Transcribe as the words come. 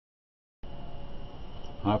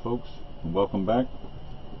Hi folks, and welcome back.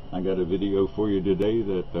 I got a video for you today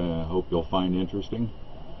that I hope you'll find interesting.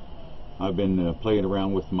 I've been playing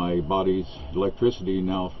around with my body's electricity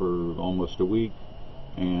now for almost a week,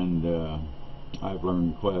 and I've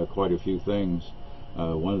learned quite a few things.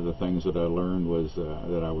 One of the things that I learned was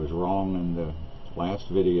that I was wrong in the last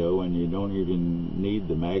video, and you don't even need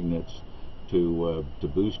the magnets to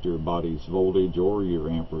boost your body's voltage or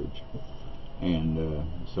your amperage. And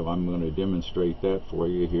so I'm going to demonstrate that for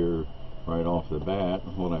you here right off the bat.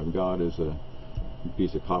 What I've got is a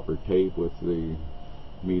piece of copper tape with the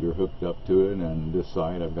meter hooked up to it, and this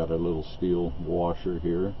side I've got a little steel washer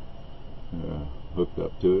here hooked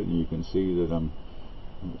up to it, and you can see that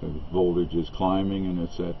the voltage is climbing, and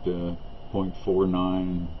it's at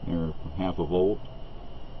 0.49 or half a volt,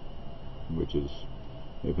 which is,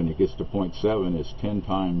 when it gets to 0.7, it's 10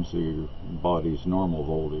 times your body's normal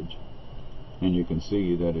voltage. And you can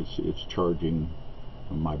see that it's charging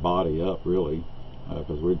my body up, really,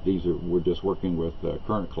 because we're just working with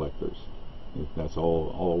current collectors. That's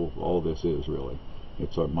all this is, really.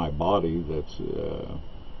 It's my body that's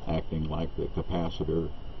acting like the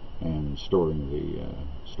capacitor and storing the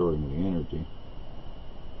energy.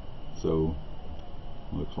 So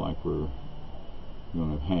looks like we're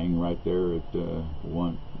going to hang right there at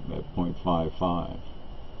 0.55.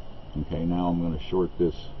 Okay, now I'm going to short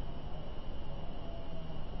this.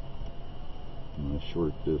 I'm going to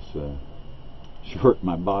short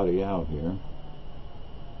my body out here.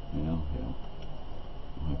 Yeah,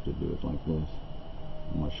 I'll have to do it like this.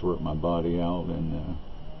 I'm going to short my body out and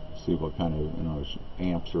see what kind of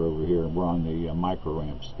amps are over here. We're on the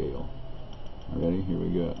microamp scale. Ready? Here we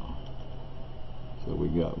go. So we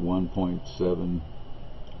got 1.7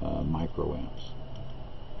 microamps.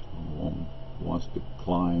 Wants to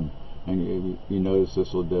climb, and you notice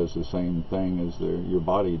this does the same thing as your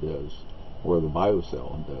body does, or the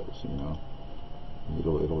biocell does.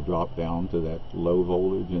 It'll drop down to that low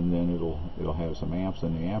voltage, and then it'll have some amps,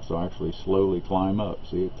 and the amps will actually slowly climb up.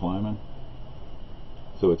 See it climbing?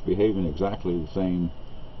 So it's behaving exactly the same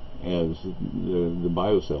as the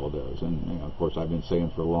biocell does. And of course, I've been saying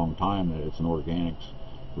for a long time that it's an organics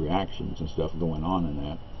reactions and stuff going on in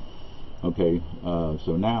that. Okay,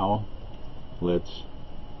 so now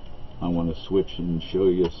I want to switch and show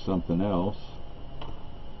you something else.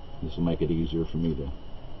 This will make it easier for me to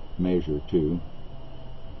measure too.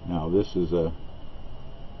 Now this is a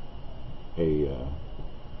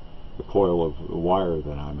coil of wire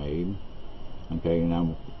that I made. Okay,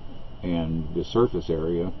 and the surface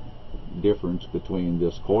area difference between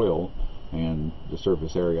this coil and the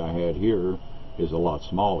surface area I had here is a lot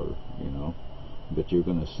smaller, but you're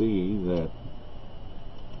going to see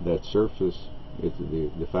that surface,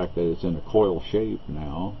 the fact that it's in a coil shape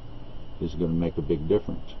now, is going to make a big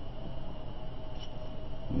difference.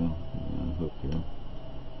 Hook here,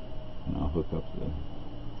 and I'll hook up the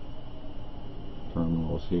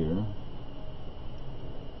terminals here.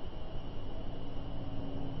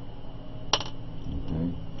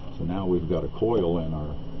 Okay, so now we've got a coil in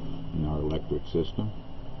our electric system,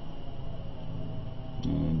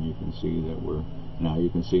 and you can see that you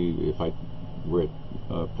can see we're at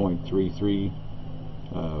 0.33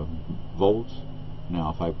 volts. Now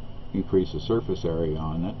if I increase the surface area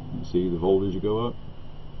on it, you see the voltage go up,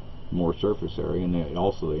 more surface area, and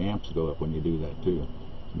also the amps go up when you do that too.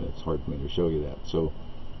 It's hard for me to show you that. So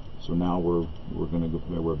now we're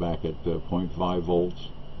back at 0.5 volts,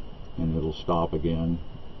 and it'll stop again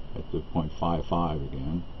at the 0.55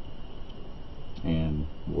 again, and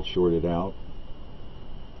we'll short it out,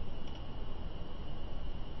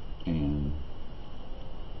 and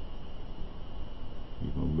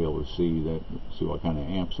you're going to be able to see what kind of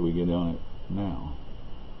amps we get on it now.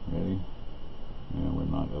 Ready? Yeah, we're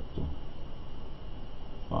not up to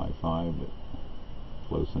 5.5, but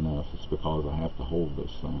close enough. It's because I have to hold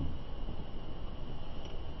this thing.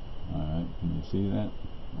 Alright, can you see that?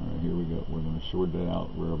 Alright, here we go. We're going to short that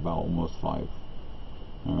out. We're about almost 5.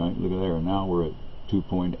 Alright, look at there. Now we're at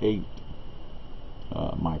 2.8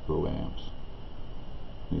 microamps.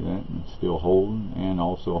 See that? It's still holding, and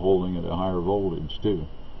also holding at a higher voltage too.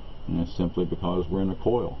 And that's simply because we're in a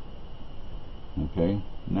coil. Okay,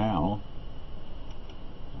 now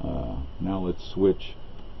let's switch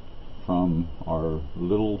from our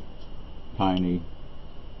little tiny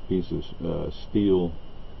piece of steel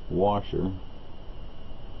washer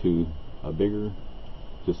to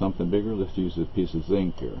something bigger. Let's use a piece of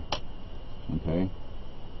zinc here. Okay,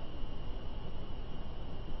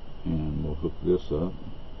 and we'll hook this up.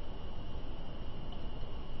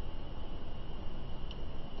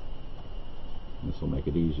 This will make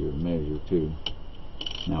it easier to measure too.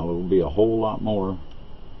 Now it will be a whole lot more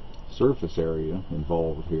surface area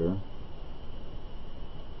involved here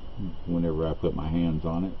whenever I put my hands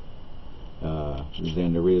on it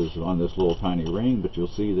than there is on this little tiny ring, but you'll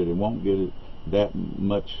see that it won't get it that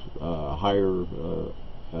much higher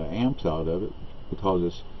amps out of it, because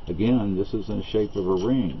it's, again, this is in the shape of a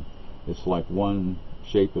ring. It's like one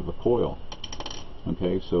shape of a coil.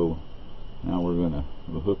 Okay, so now we'll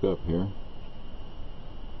hook up here,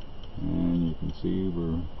 and you can see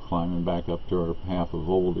we're climbing back up to our half a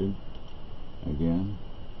voltage again.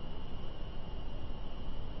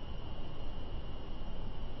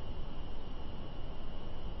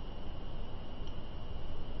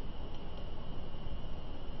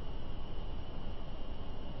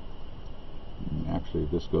 Actually,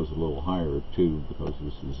 this goes a little higher too, because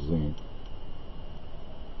this is zinc,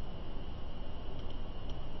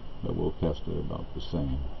 but we'll test it about the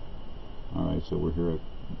same. Alright, so we're here at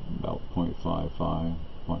about 0.55,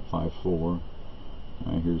 0.54.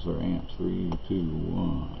 Alright, here's our amps. 3, 2,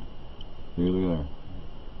 1. See, look at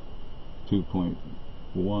there. 2.1,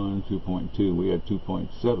 2.2. We had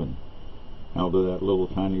 2.7 out of that little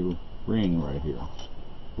tiny ring right here.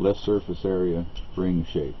 Less surface area, ring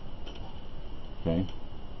shape. Okay,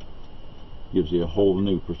 gives you a whole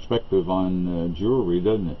new perspective on jewelry,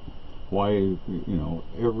 doesn't it? Why, you know,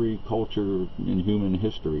 every culture in human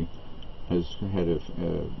history has had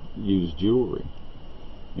used jewelry,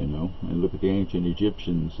 you know. And look at the ancient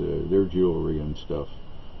Egyptians, their jewelry and stuff.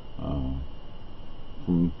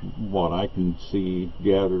 From what I can see,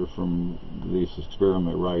 gather from this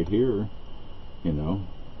experiment right here, you know,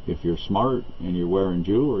 if you're smart and you're wearing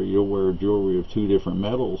jewelry, you'll wear jewelry of 2 different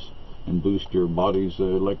metals and boost your body's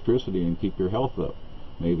electricity and keep your health up.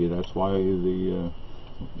 Maybe that's why the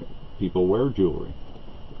people wear jewelry.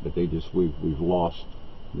 But they just we've lost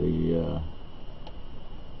the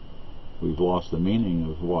meaning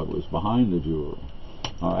of what was behind the jewelry.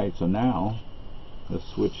 All right, so now let's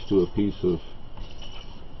switch to a piece of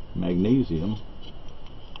magnesium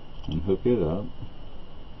and hook it up.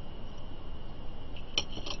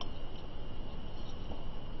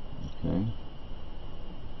 Okay.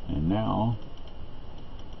 And now,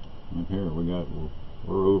 up here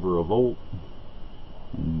we're over a volt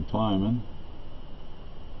and climbing.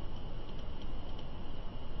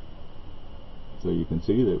 So you can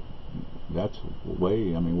see that that's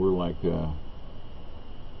way, I mean, we're like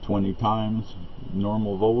 20 times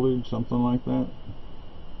normal voltage, something like that.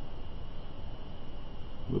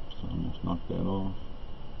 Whoops, I almost knocked that off.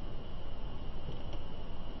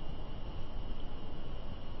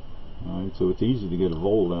 Alright, so it's easy to get a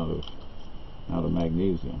volt out of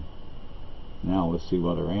magnesium. Now let's see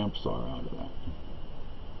what our amps are out of that.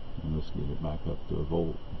 And let's get it back up to a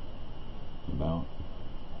volt. About.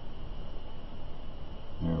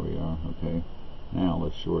 There we are, okay. Now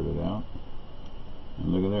let's short it out.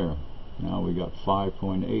 And look at there. Now we got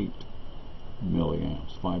 5.8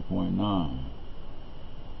 milliamps, 5.9,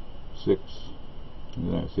 6.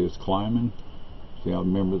 Look at that. See, it's climbing. See how,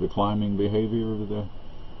 remember the climbing behavior of the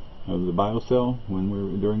biocell when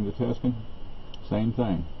we're during the testing? Same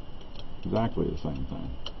thing, exactly the same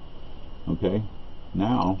thing. Okay,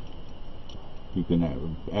 now you can add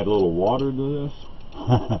a little water to this.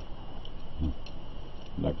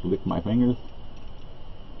 Like to lick my fingers,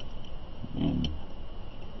 and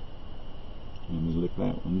let me lick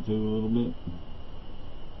that one too a little bit.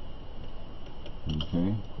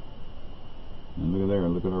 Okay, and look at there,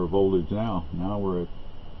 look at our voltage now. Now we're at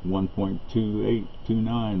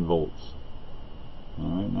 1.2829 volts.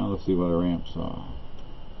 Alright, now let's see what our amps are.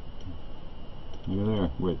 Look at there.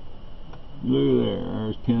 Wait. Look at there.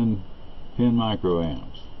 There's 10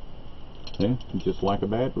 microamps. See? Just like a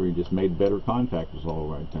battery, just made better contactors all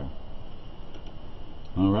right there.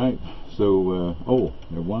 Alright, so, oh,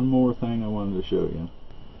 there's one more thing I wanted to show you.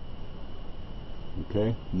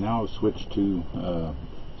 Okay, now I've switched to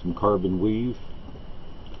some carbon weave.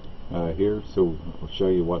 Here, so I'll show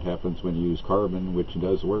you what happens when you use carbon, which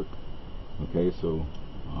does work. Okay, so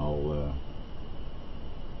I'll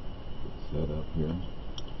set up here.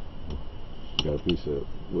 Got a piece of,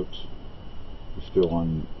 whoops, we're still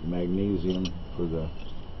on magnesium for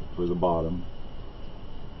the bottom.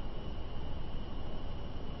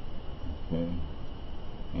 Okay,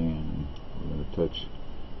 and we're going to touch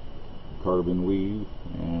carbon weave,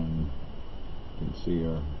 and you can see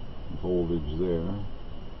our voltage there.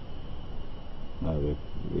 The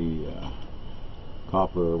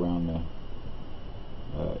copper around the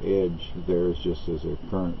edge there is just as a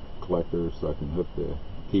current collector, so I can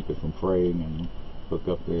keep it from fraying and hook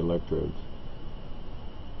up the electrodes.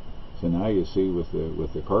 So now you see with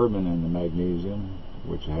the carbon and the magnesium,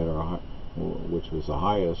 which was the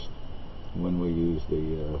highest, when we use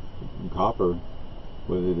the copper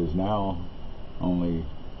with it is now only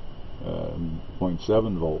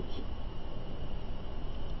 0.7 volts.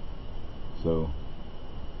 So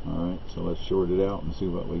alright, so let's short it out and see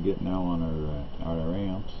what we get now on our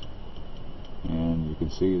amps. And you can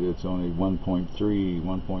see that it's only 1.3,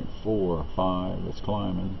 1.45, it's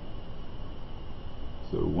climbing.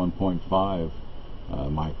 So 1.5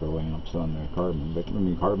 microamps on the carbon. But I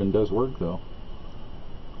mean, carbon does work though.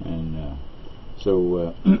 And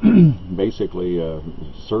so basically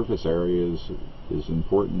surface area is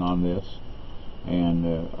important on this, and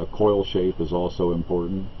a coil shape is also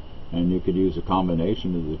important. And you could use a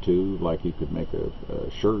combination of the two, like you could make a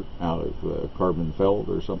shirt out of carbon felt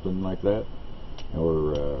or something like that,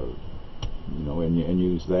 or you know, and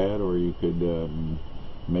use that, or you could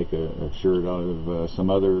make a shirt out of some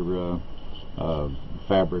other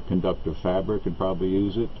fabric, conductive fabric, and probably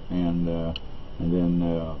use it, and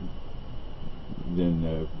then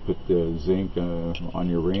put the zinc on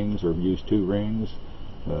your rings, or use 2 rings,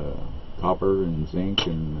 copper and zinc,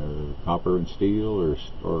 and copper and steel,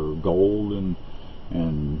 or gold and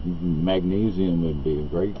magnesium would be a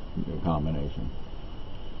great combination.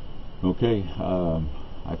 Okay,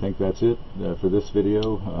 I think that's it for this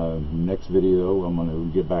video. Next video I'm going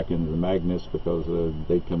to get back into the magnets, because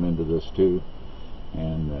they come into this too,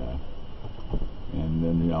 and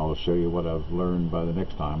then I'll show you what I've learned by the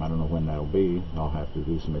next time. I don't know when that'll be. I'll have to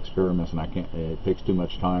do some experiments, and I can't. It takes too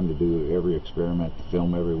much time to do every experiment, to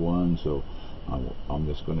film every one. So I'm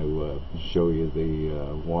just going to show you the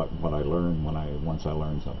what I learned once I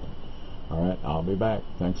learn something. All right, I'll be back.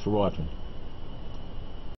 Thanks for watching.